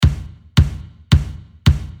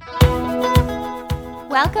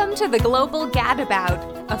Welcome to the Global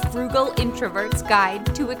Gadabout, a frugal introvert's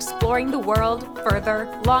guide to exploring the world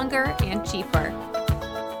further, longer, and cheaper.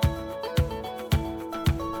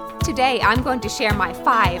 Today, I'm going to share my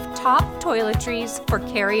 5 top toiletries for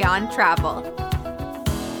carry-on travel.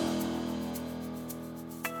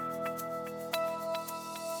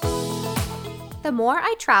 The more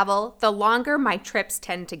I travel, the longer my trips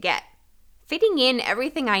tend to get. Fitting in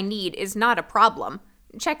everything I need is not a problem.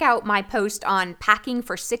 Check out my post on packing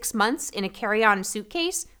for 6 months in a carry-on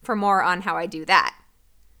suitcase for more on how I do that.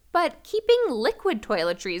 But keeping liquid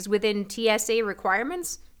toiletries within TSA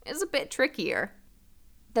requirements is a bit trickier.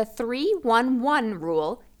 The 3-1-1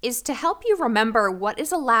 rule is to help you remember what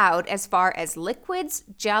is allowed as far as liquids,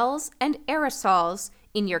 gels, and aerosols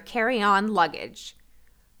in your carry-on luggage.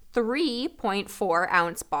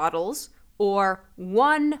 3.4-ounce bottles or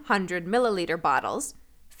 100 milliliter bottles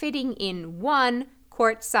fitting in one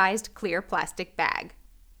quart-sized clear plastic bag.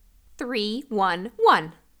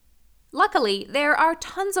 3-1-1. Luckily, there are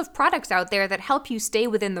tons of products out there that help you stay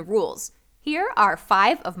within the rules. Here are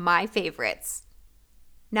 5 of my favorites.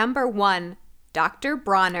 Number 1. Dr.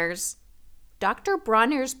 Bronner's. Dr.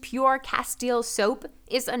 Bronner's Pure Castile Soap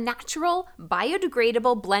is a natural,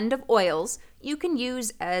 biodegradable blend of oils you can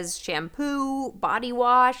use as shampoo, body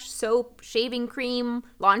wash, soap, shaving cream,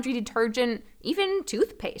 laundry detergent, even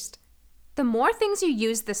toothpaste. The more things you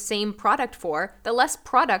use the same product for, the less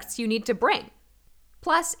products you need to bring.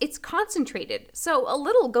 Plus, it's concentrated, so a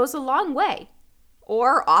little goes a long way.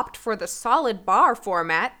 Or opt for the solid bar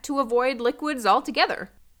format to avoid liquids altogether.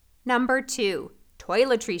 Number 2.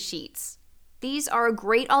 Toiletry sheets. These are a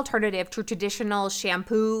great alternative to traditional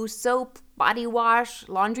shampoo, soap, body wash,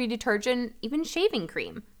 laundry detergent, even shaving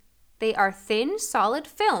cream. They are thin, solid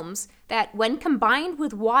films that, when combined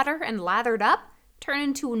with water and lathered up, turn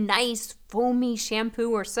into nice, foamy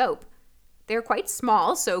shampoo or soap. They're quite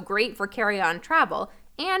small, so great for carry-on travel,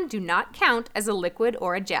 and do not count as a liquid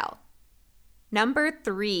or a gel. Number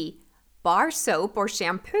 3. Bar soap or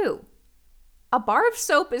shampoo. A bar of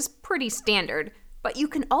soap is pretty standard, but you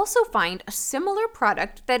can also find a similar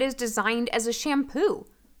product that is designed as a shampoo.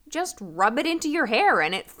 Just rub it into your hair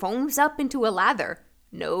and it foams up into a lather.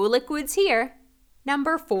 No liquids here.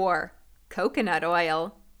 Number 4. Coconut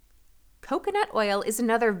oil. Coconut oil is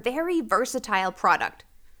another very versatile product.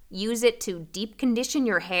 Use it to deep condition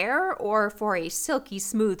your hair or for a silky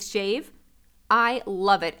smooth shave. I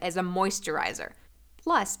love it as a moisturizer.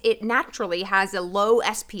 Plus, it naturally has a low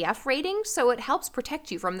SPF rating, so it helps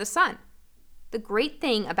protect you from the sun. The great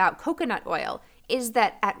thing about coconut oil is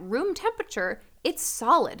that at room temperature, it's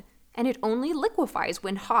solid and it only liquefies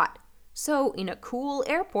when hot. So in a cool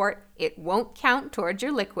airport, it won't count towards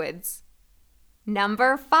your liquids.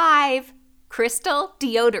 Number 5. Crystal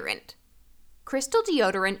deodorant. Crystal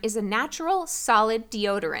deodorant is a natural, solid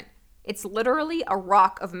deodorant. It's literally a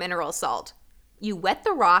rock of mineral salt. You wet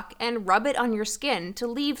the rock and rub it on your skin to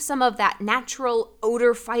leave some of that natural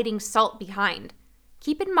odor-fighting salt behind.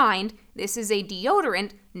 Keep in mind, this is a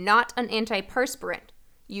deodorant, not an antiperspirant.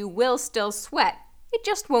 You will still sweat, it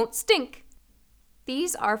just won't stink.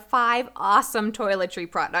 These are 5 awesome toiletry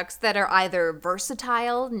products that are either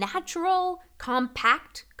versatile, natural,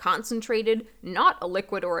 compact, concentrated, not a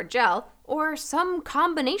liquid or a gel, or some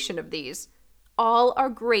combination of these. All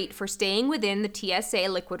are great for staying within the TSA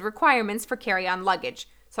liquid requirements for carry-on luggage,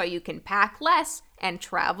 so you can pack less and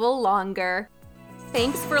travel longer.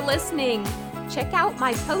 Thanks for listening. Check out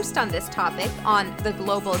my post on this topic on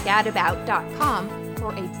theglobalgadabout.com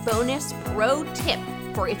for a bonus pro tip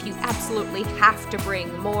for if you absolutely have to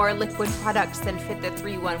bring more liquid products than fit the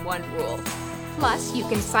 3-1-1 rule. Plus, you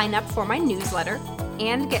can sign up for my newsletter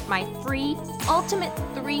and get my free ultimate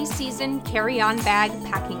 3-season carry-on bag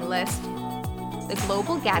packing list. The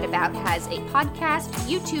Global Gadabout has a podcast,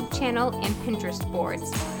 YouTube channel, and Pinterest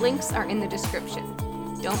boards. Links are in the description.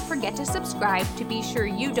 Don't forget to subscribe to be sure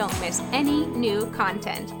you don't miss any new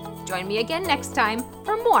content. Join me again next time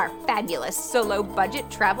for more fabulous solo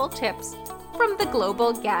budget travel tips from the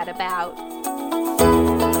Global Gadabout.